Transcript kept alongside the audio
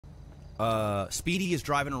Speedy is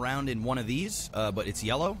driving around in one of these, but it's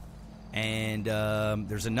yellow. And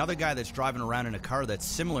there's another guy that's driving around in a car that's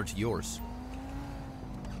similar to yours.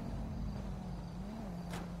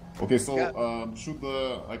 Okay, so should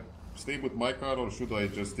I stay with my car or should I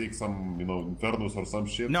just take some, you know, Infernus or some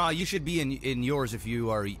shit? No, you should be in yours if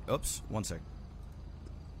you are... Oops, one sec.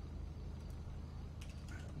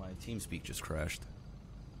 My TeamSpeak just crashed.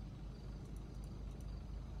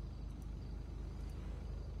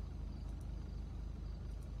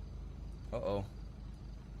 Uh-oh.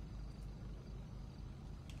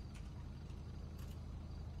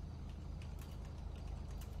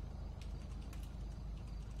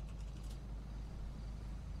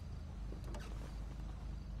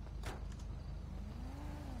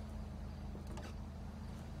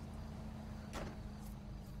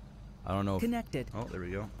 I don't know if... Connected. Oh, there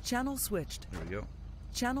we go. Channel switched. There we go.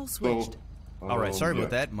 Channel switched. So, All right, sorry about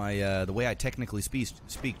that. My the way I technically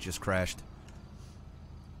speak just crashed.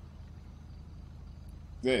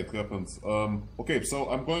 Yeah, it happens. Okay, so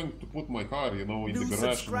I'm going to put my car, you know, in the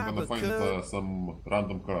garage and I'm gonna find some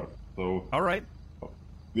random car. So. All right.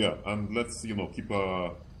 Yeah, and let's, you know, keep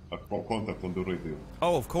a contact on the radio.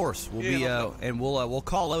 Oh, of course. We'll be and we'll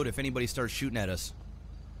call out if anybody starts shooting at us.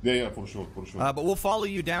 Yeah, for sure, for sure. But we'll follow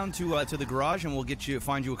you down to the garage and we'll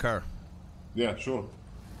find you a car. Yeah, sure.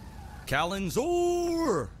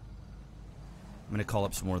 Kalinzor! I'm gonna call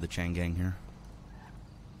up some more of the Chang gang here.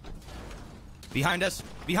 Behind us!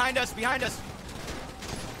 Behind us! Behind us!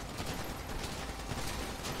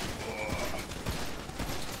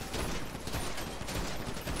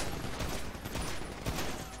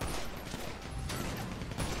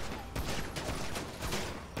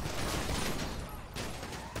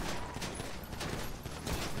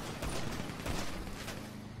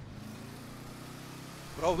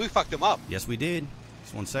 Bro, we fucked them up. Yes, we did.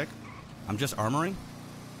 Just one sec. I'm just armoring.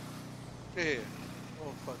 Yeah.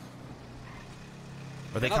 Oh, fuck.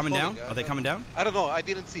 Are they coming down? Are they coming down? I don't know. I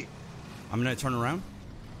didn't see. I'm gonna turn around.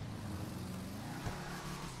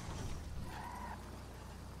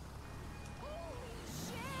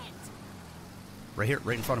 Right here,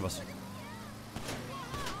 right in front of us.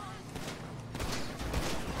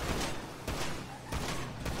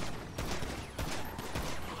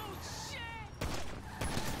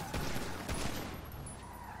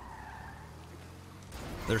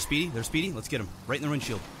 They're speedy. They're speedy. Let's get them. Right in the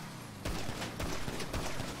windshield.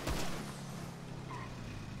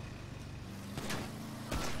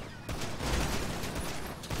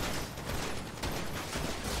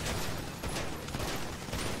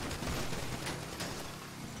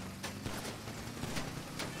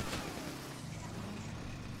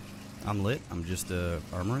 I'm lit. I'm just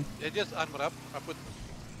armoring. Yeah, just armor up. I put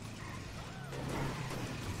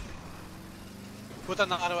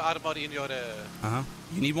an armor in your.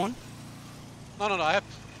 You need one? No. I have.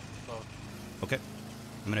 So. Okay.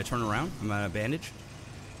 I'm gonna turn around. I'm gonna bandage.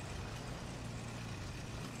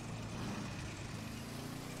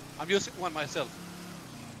 I'm using one myself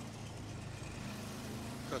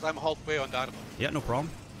because I'm halfway on the armor. Yeah, no problem.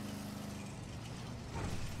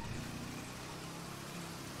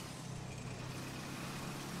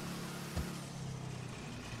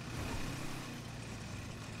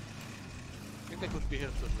 They could be here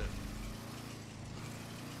somewhere.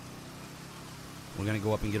 We're gonna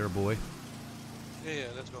go up and get our boy. Yeah,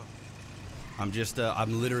 let's go. I'm just,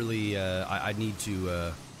 I'm literally, I need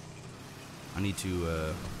to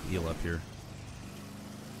heal up here.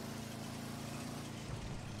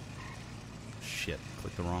 Shit,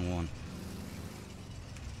 clicked the wrong one.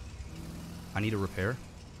 I need a repair.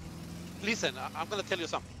 Listen, I'm gonna tell you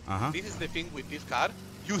something. This is the thing with this car.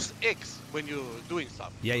 Use X when you're doing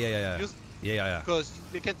stuff. Yeah. Use Yeah. Because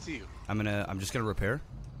they can't see you. I'm just gonna repair.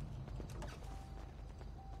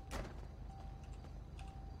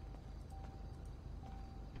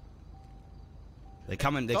 They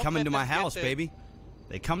come into my house, baby.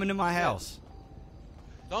 They come into my house.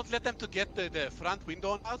 Don't let them to get the front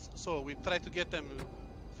window on us. So we try to get them,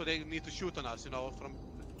 so they need to shoot on us, you know, from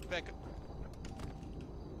back.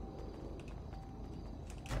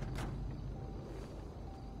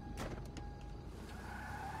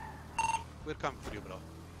 We're coming for you, bro.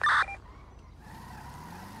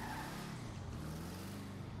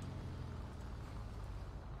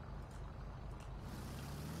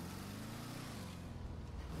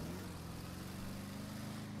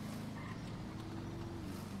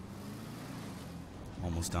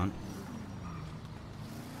 Almost done.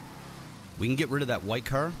 We can get rid of that white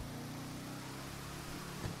car.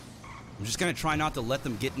 I'm just gonna try not to let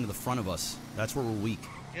them get into the front of us. That's where we're weak.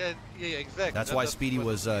 Yeah, exactly. That's why Speedy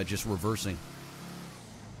was just reversing.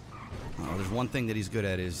 Oh, there's one thing that he's good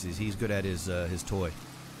at is he's good at his toy.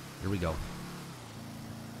 Here we go.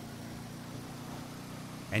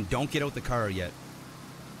 And don't get out the car yet.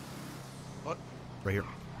 What? Right here.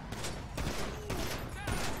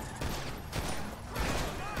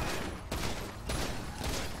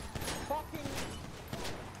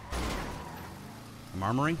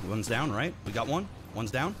 I'm armoring. One's down, right? We got one.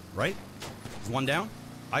 One's down, right? Is one down?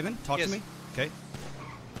 Ivan, talk Yes. to me. Okay.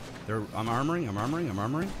 I'm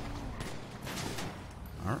armoring.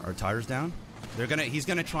 Our tire's down. He's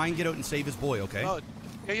gonna try and get out and save his boy, okay? Oh,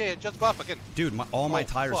 yeah, just go up again. Dude, all my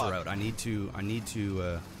tires fuck. are out. I need to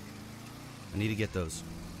get those.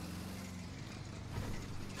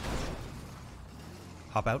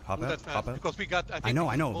 Hop out. Do that fast, Hop out. because we got. I I know.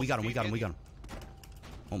 most We got him. speed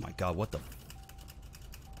Oh my god, what the?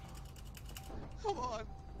 Come on.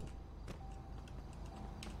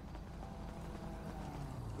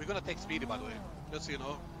 We're gonna take Speedy, by the way. Just so you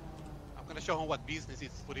know. I'm gonna show him what business is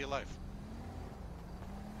for real life.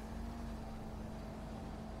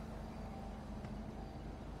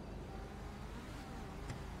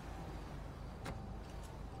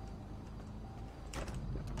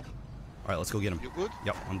 All right, let's go get him. You good?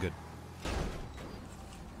 Yep, I'm good.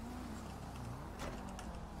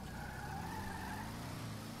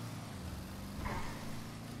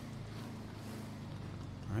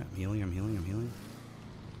 All right, I'm healing.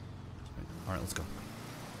 All right, let's go.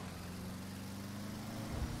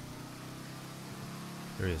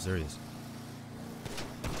 There he is.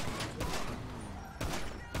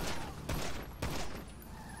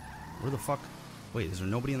 Where the fuck? Wait, is there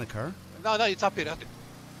nobody in the car? No, it's up here.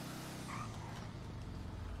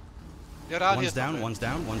 They're out One's here down,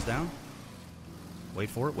 somewhere. one's down. Wait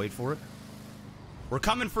for it. We're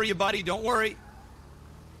coming for you, buddy. Don't worry.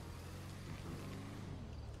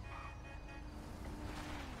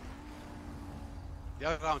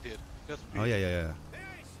 They're around here. Just Oh, yeah.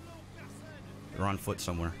 They're on foot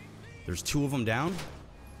somewhere. There's 2 of them down.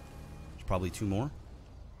 There's probably 2 more.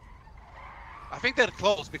 I think they're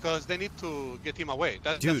close because they need to get him away.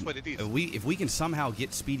 That's Dude, what it is. if we can somehow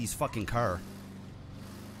get Speedy's fucking car.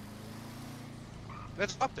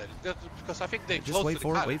 Let's stop there. Because I think they Just close wait to the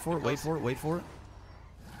for car. it, wait for it. Let's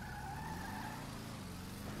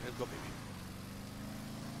go, baby.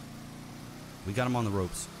 We got him on the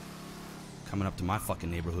ropes. Coming up to my fucking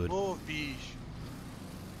neighborhood. Oh, fish.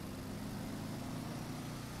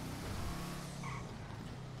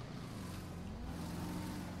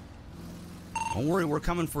 Don't worry, we're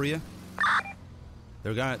coming for you.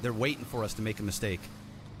 They're waiting for us to make a mistake.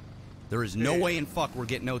 There is no way in fuck we're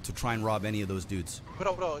getting out to try and rob any of those dudes.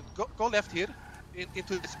 Bro, go left here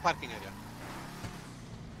into this parking area.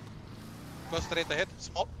 Go straight ahead,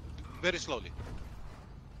 very slowly.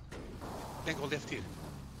 Then go left here.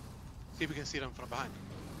 See if we can see them from behind.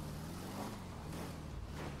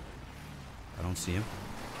 I don't see him.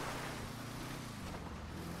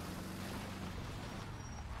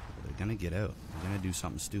 They're gonna get out. They're gonna do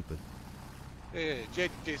something stupid. Hey,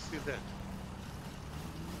 JJ's still there.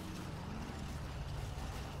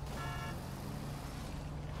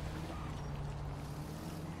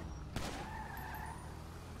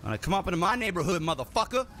 Wanna come up into my neighborhood,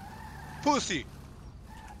 motherfucker? Pussy!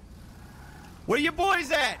 Where your boys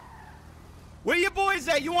at? Where your boys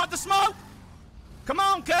at? You want the smoke? Come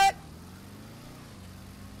on, cut!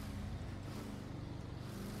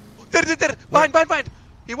 There! Behind!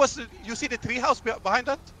 He was, you see the tree house behind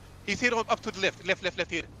that? He's here up to the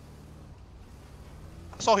left here.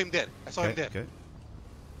 I saw him there. Okay.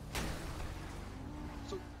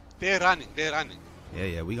 So they're running.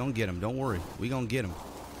 Yeah, we gonna get him. Don't worry. We gonna get him.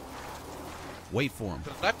 Wait for him.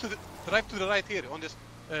 Drive to the right here on this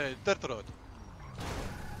dirt road.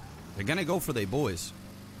 They're gonna go for their boys.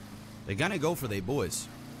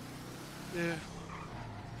 Yeah.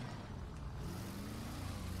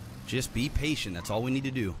 Just be patient. That's all we need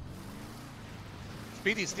to do.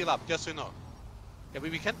 Speed is still up, just so you know. Yeah,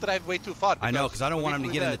 we can't drive way too far. I know, because I don't want him to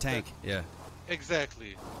with get in the that, tank. Yeah.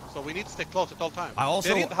 Exactly. So we need to stay close at all times. I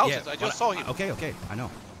also, They're in the houses. yeah, I just saw him. Okay, I know.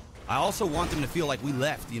 I also want them to feel like we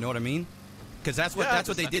left. You know what I mean? Because that's what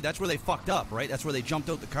they did. That's where they fucked up, right? That's where they jumped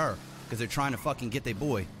out the car because they're trying to fucking get their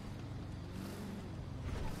boy.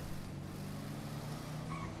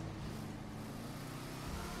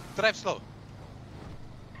 Drive slow.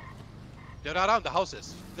 They're around the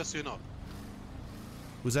houses, just so you know.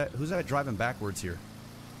 Who's that driving backwards here?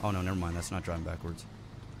 Oh no, never mind. That's not driving backwards.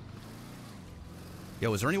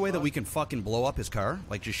 Yo, is there any way that we can fucking blow up his car?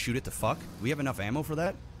 Like just shoot it to fuck? We have enough ammo for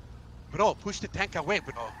that? Bro, push the tank away,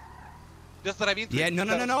 bro. Just drive into it. Yeah,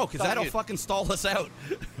 no, because that'll fucking stall us out.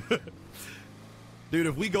 Dude,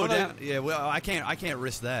 if we go down, yeah, well, I can't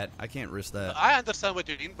risk that. I can't risk that. I understand what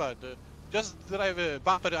you mean, but just drive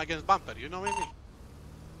bumper against bumper. You know what I mean?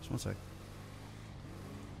 Just one sec.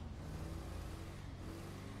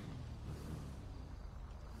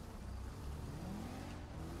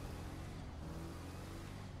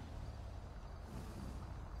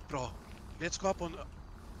 Bro, let's go up on.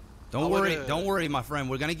 Don't worry, my friend.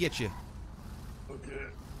 We're gonna get you. Okay.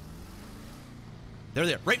 They're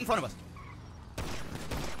there, right in front of us.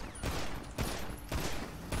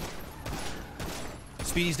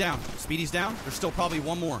 Speedy's down. Speedy's down. There's still probably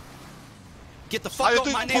one more. Get the fuck out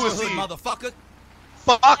of my neighborhood, motherfucker.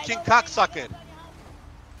 Fucking cocksucker.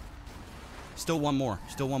 Still one more.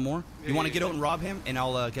 Still one more. You want to get out and rob him, and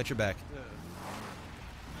I'll get your back.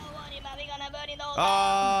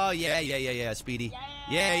 Yeah, Speedy.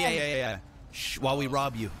 Yeah. Shh, while we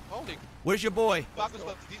rob you. Holding. Where's your boy?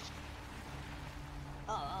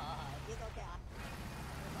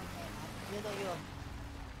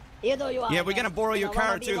 Yeah, we're gonna borrow your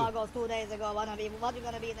car too. Vagos 2 days ago. What you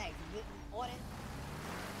gonna be next? Orange?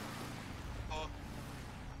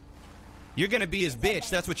 You're gonna be his bitch.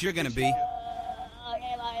 That's what you're gonna be.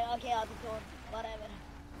 Okay, I'll whatever.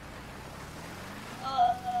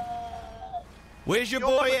 Where's your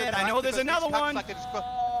boy at? I know there's another one.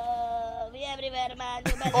 We everywhere, man.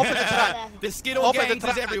 Open the trunk. The Skittle gangs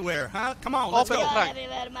is everywhere, huh? Come on, let's Open go. the trunk.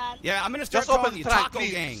 Everywhere, man. Yeah, I'm gonna start Just open calling you the trunk, Taco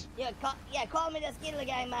please. Gang. Yeah, call me the Skittle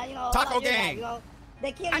gang, man. You know, Taco you guys, gang. you know,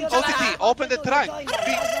 they kill I'm you. just- OTT, open the trunk.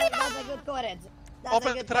 That's a good courage. That's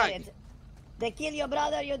Open a good the trunk. courage. They kill your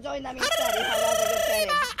brother, you join them instead. That's a good courage.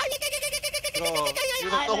 Bro, you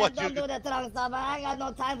don't know what Don't you do the trunk stuff. I ain't got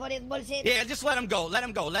no time for this bullshit. Yeah, just let him go. Let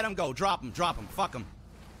him go. Let him go. Drop him. Drop him. Fuck him.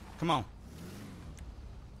 Come on.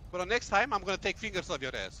 Bro, next time I'm gonna take fingers off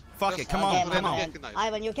your ass. Fuck Just it. Come Okay, on. man, Come on. Recognize.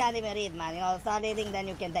 Ivan, you can't even read, man. You know, start reading, then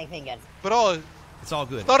you can take fingers. Bro, It's all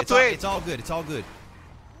good. Start It's to all, eight. it's all good. It's all good.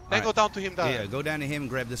 then All go right. down to him down. Yeah, go down to him and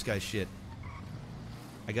grab this guy's shit.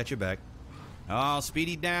 I got your back. Oh,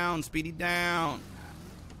 Speedy down. Speedy down.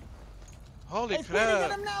 Holy Hey, Speedy, get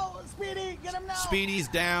crap. him now! Speedy, get him now! Speedy's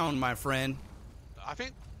down, my friend. I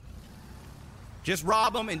think Just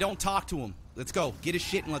rob him and don't talk to him. Let's go. Get his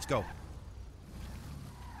shit and let's go.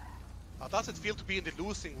 how does it feel to be in the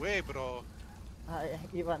losing way, bro?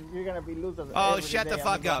 Ivan, you're gonna be losers. Oh, every shut the day on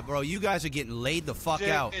fuck block. up, bro. You guys are getting laid the fuck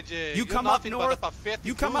out. JJ, You you're come up nothing but north. a pathetic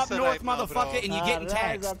You come up loser north, right now, bro. motherfucker, and you're getting Alright,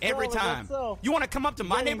 taxed that's every so, time. that's so. You want to come up to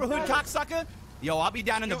my Getting neighborhood, taxed. cocksucker? Yo, I'll be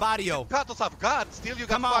down in the barrio. You cut us off guard. Still you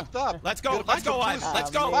got Come on. fucked up. Let's go. You're a Let's bunch go, of Ivan. pussies. Let's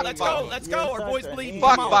go. Fuck Let's go. Vagos. Let's You're go. Our such boy's a bleeding.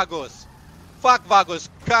 Fuck Come on. Vagos. Fuck Vagos,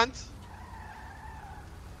 cunt.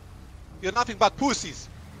 You're nothing but pussies.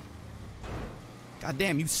 God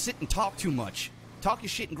damn, you sit and talk too much. Talk your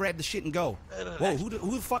shit and grab the shit and go. Whoa, who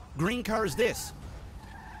the fuck green car is this?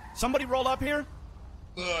 Somebody roll up here?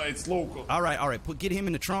 It's local. All right. Get him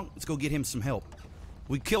in the trunk. Let's go get him some help.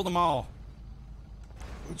 We killed them all.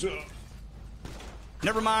 Good job.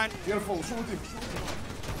 Never mind. Careful, shoot him.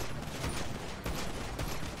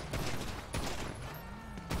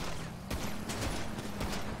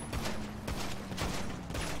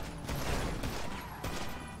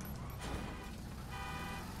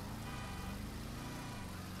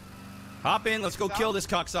 Hop in. Let's go kill this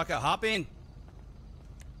cocksucker. Hop in.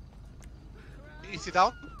 Is he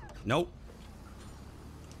down? Nope.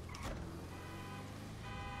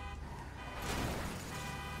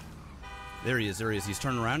 There he is. There he is. He's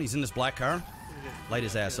turning around. He's in this black car. Light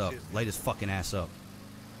his ass up. Light his fucking ass up.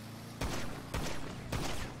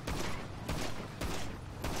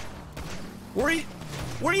 Where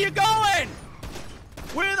are you going?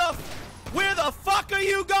 Where the fuck are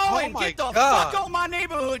you going? Oh my Get the God. fuck out my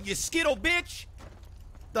neighborhood, you skittle bitch.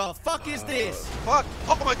 The fuck is this? Fuck.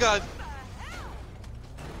 Oh my god.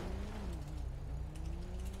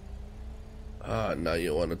 Now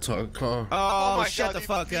you want to talk, huh? Oh, my shut god, the you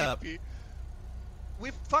fuck up. creepy.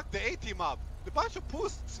 We fucked the A-team up. The bunch of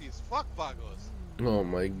pussies. Fuck Vagos. Oh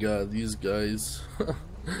my god, these guys.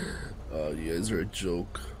 Oh, you guys are a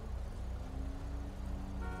joke.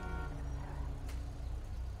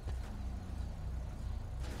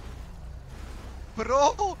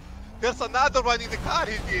 Bro, there's another one in the car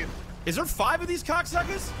here. Is there 5 of these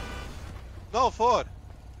cocksuckers? No, 4.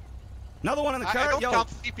 Another one in the I car? don't Yo, count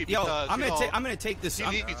CP yo, because, I'm you gonna know, take. I'm gonna take this. He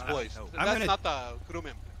I'm, leave his boys. I'm That's gonna- not a crew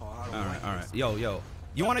member. all right. Yo.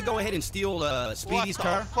 You want to go ahead and steal Speedy's the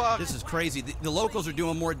car? fuck? This is crazy. The locals are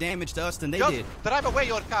doing more damage to us than they Just did. drive away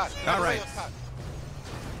your car. Drive All away right. your car.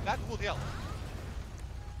 That would help.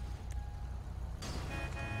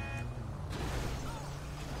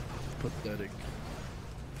 Pathetic.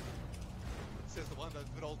 Says the one that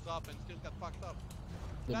rolls up and still got fucked up.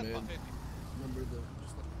 The That's man. pathetic. Remember the.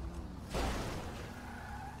 Just like,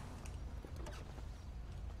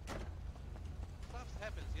 Stuff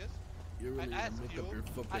happens, yes? you're really I gonna asked make you. up your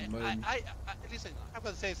fucking mind. Listen, I'm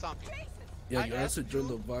gonna say something. Yeah, I you asked answered join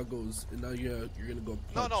the you- Vagos, and now you're gonna go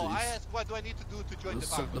No, punch no, I asked what do I need to do to join the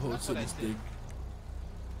suck Vagos. the whole That's what I city's said. dick.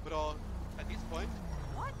 Bro, at this point,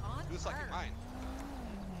 What on you suck earth? mine.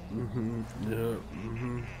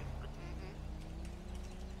 Yeah.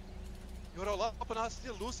 You're all up and us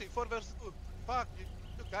still losing 4 versus 2. Fuck, you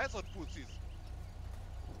guys are pussies.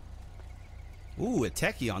 Ooh, a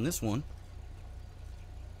techie on this one.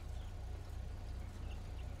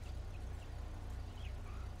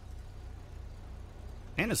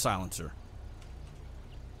 And a silencer.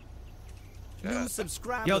 Yeah. New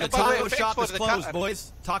subscriber. Yo, the And by the way, taco thanks shop for is the closed, car.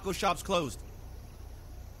 boys. Taco shop's closed.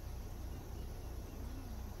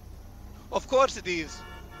 Of course it is.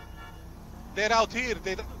 They're out here.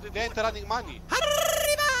 They ain't running money.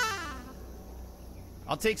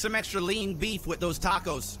 I'll take some extra lean beef with those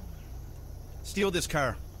tacos. Steal this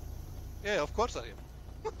car. Yeah, of course I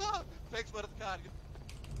am. Thanks for the car.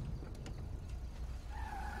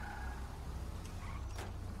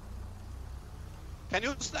 Can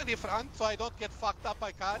you stand in front so I don't get fucked up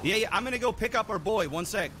by car? Yeah, I'm gonna go pick up our boy. One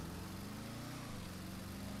sec.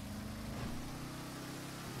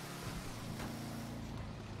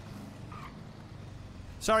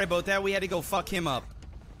 Sorry about that. We had to go fuck him up.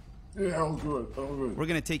 Yeah, all good, all good. We're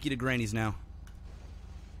gonna take you to Granny's now.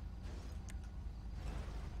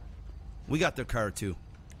 We got their car too.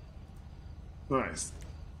 Nice.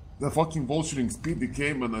 The fucking bullshitting Speedy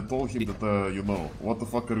came and I told him that, you know, what the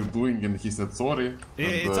fuck are you doing? And he said sorry. Yeah,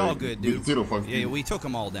 and, it's all good, dude. Zero fucking. Yeah, we took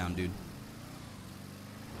them all down, dude.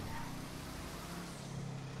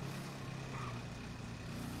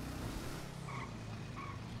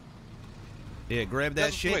 Yeah, grab that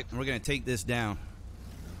Just shit, wait. and we're gonna take this down.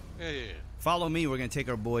 Yeah. Follow me. We're gonna take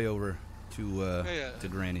our boy over to to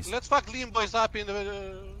Granny's. Let's fuck Lean Boys up in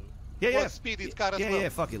the Yeah. Speedy's car as Yeah, well. yeah.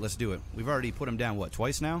 Fuck it. Let's do it. We've already put him down. What?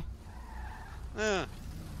 Twice now? Yeah.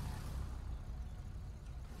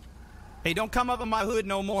 Hey, don't come up in my hood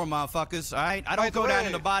no more, motherfuckers. All right? I By don't the go down way-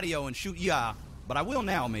 in the barrio and shoot ya, but I will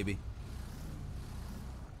now, maybe.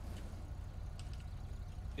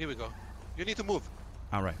 Here we go. You need to move.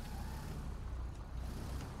 All right.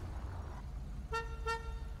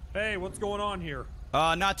 Hey, what's going on here?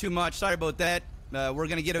 Not too much. Sorry about that. We're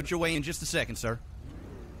gonna get out your way in just a second, sir.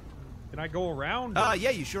 Can I go around? Yeah,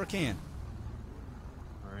 you sure can.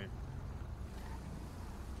 All right.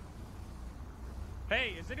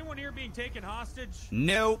 Hey, is anyone here being taken hostage?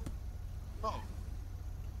 Nope. No.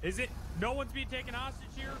 Is it? No one's being taken hostage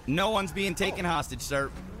here? No one's being taken hostage, sir.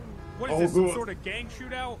 What is Oh, this, some good. sort of gang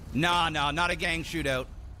shootout? Nah, not a gang shootout.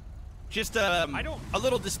 Just a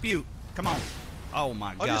little dispute. Come on. Oh my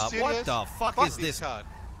Are you god. serious? What the fuck is this? Car.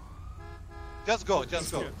 Just go,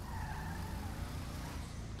 just go.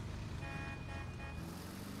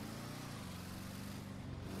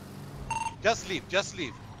 Just leave, just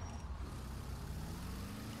leave.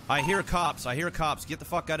 I hear cops. Get the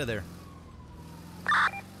fuck out of there.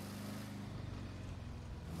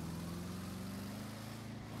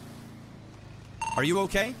 Are you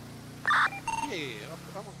okay? Yeah,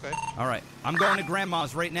 I'm okay. All right. I'm going to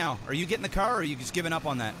Grandma's right now. Are you getting the car or are you just giving up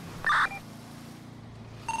on that?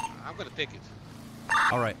 I'm gonna take it.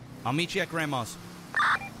 All right. I'll meet you at Grandma's.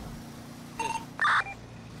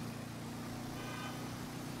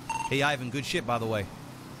 Hey, Ivan, good shit, by the way.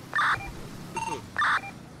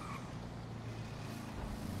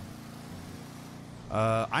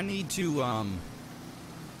 I need to,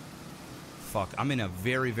 fuck, I'm in a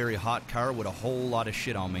very, very hot car with a whole lot of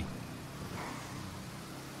shit on me.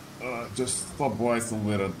 Just stop by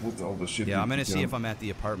somewhere and put all the shit. Yeah, I'm gonna you see can. if I'm at the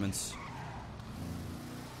apartments.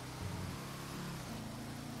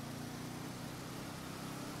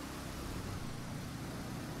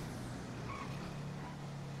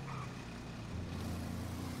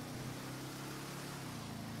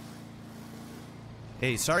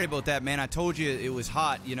 Hey, sorry about that, man. I told you it was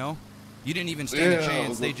hot, you know? You didn't even stand a Yeah, chance.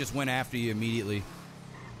 well, They just went after you immediately.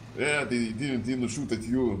 Yeah, they didn't even shoot at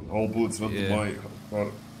you. All bullets went to Yeah. my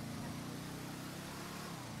car.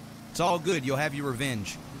 It's all good. You'll have your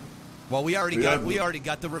revenge. Well, we already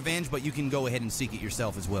got the revenge, but you can go ahead and seek it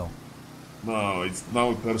yourself as well. No, it's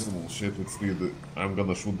now personal shit with Speed. I'm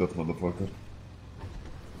gonna shoot that motherfucker.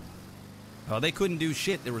 They couldn't do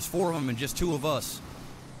shit. There was 4 of them and just 2 of us.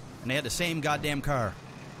 And they had the same goddamn car.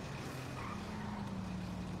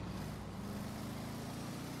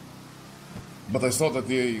 But I saw that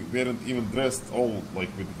they weren't even dressed all like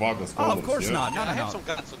with Vagos Oh, colors. of course yeah? not. I have No. some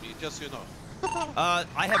guns on me, just so you know.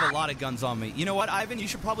 I have a lot of guns on me. You know what, Ivan? You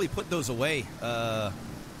should probably put those away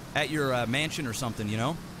at your mansion or something, you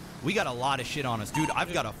know? We got a lot of shit on us. Dude,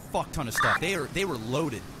 I've got a fuck ton of stuff. They were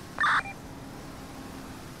loaded.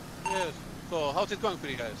 Yes. So, how's it going for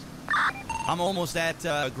you guys? I'm almost at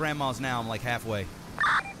Grandma's now. I'm like halfway.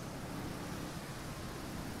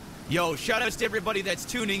 Yo, shout outs to everybody that's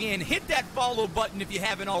tuning in. Hit that follow button if you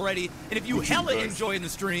haven't already. And if you hella enjoying the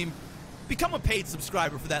stream, become a paid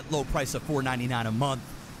subscriber for that low price of $4.99 a month.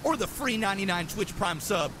 Or the free 99 Twitch Prime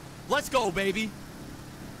sub. Let's go, baby.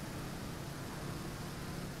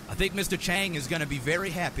 I think Mr. Chang is going to be very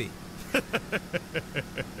happy.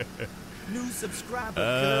 New subscriber.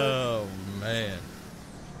 Oh, man.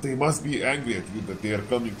 They must be angry at you that they are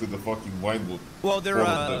coming to the fucking Winewood. Well,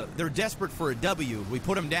 they're desperate for a W. We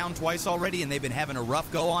put them down twice already, and they've been having a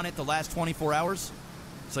rough go on it the last 24 hours.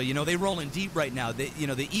 So, you know, they're rolling deep right now. They, you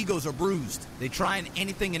know, the egos are bruised. They're trying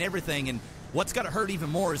anything and everything, and what's got to hurt even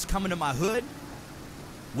more is coming to my hood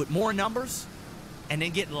with more numbers and then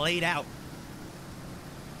getting laid out.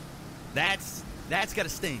 That's got to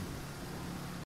sting.